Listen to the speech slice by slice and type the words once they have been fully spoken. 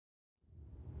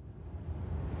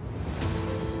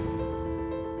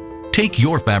Take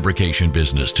your fabrication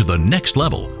business to the next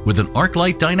level with an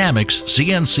Arclight Dynamics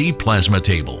CNC plasma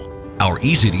table. Our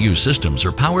easy-to-use systems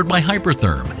are powered by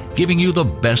Hypertherm, giving you the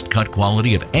best cut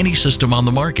quality of any system on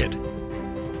the market.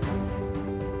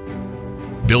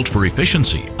 Built for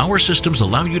efficiency, our systems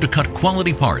allow you to cut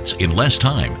quality parts in less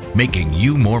time, making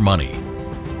you more money.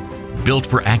 Built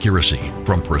for accuracy,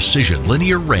 from precision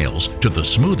linear rails to the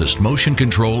smoothest motion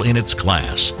control in its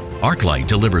class, Arclight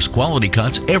delivers quality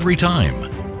cuts every time.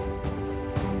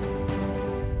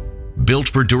 Built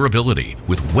for durability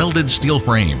with welded steel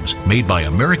frames made by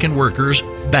American workers,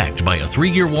 backed by a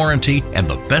 3-year warranty and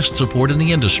the best support in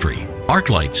the industry,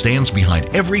 Arclight stands behind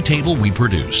every table we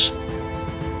produce.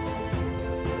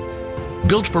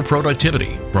 Built for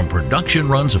productivity, from production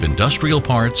runs of industrial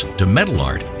parts to metal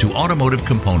art to automotive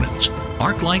components,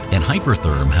 Arclight and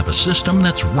Hypertherm have a system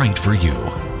that's right for you.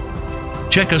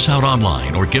 Check us out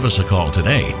online or give us a call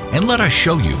today and let us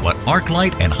show you what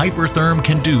Arclight and Hypertherm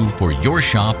can do for your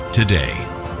shop today.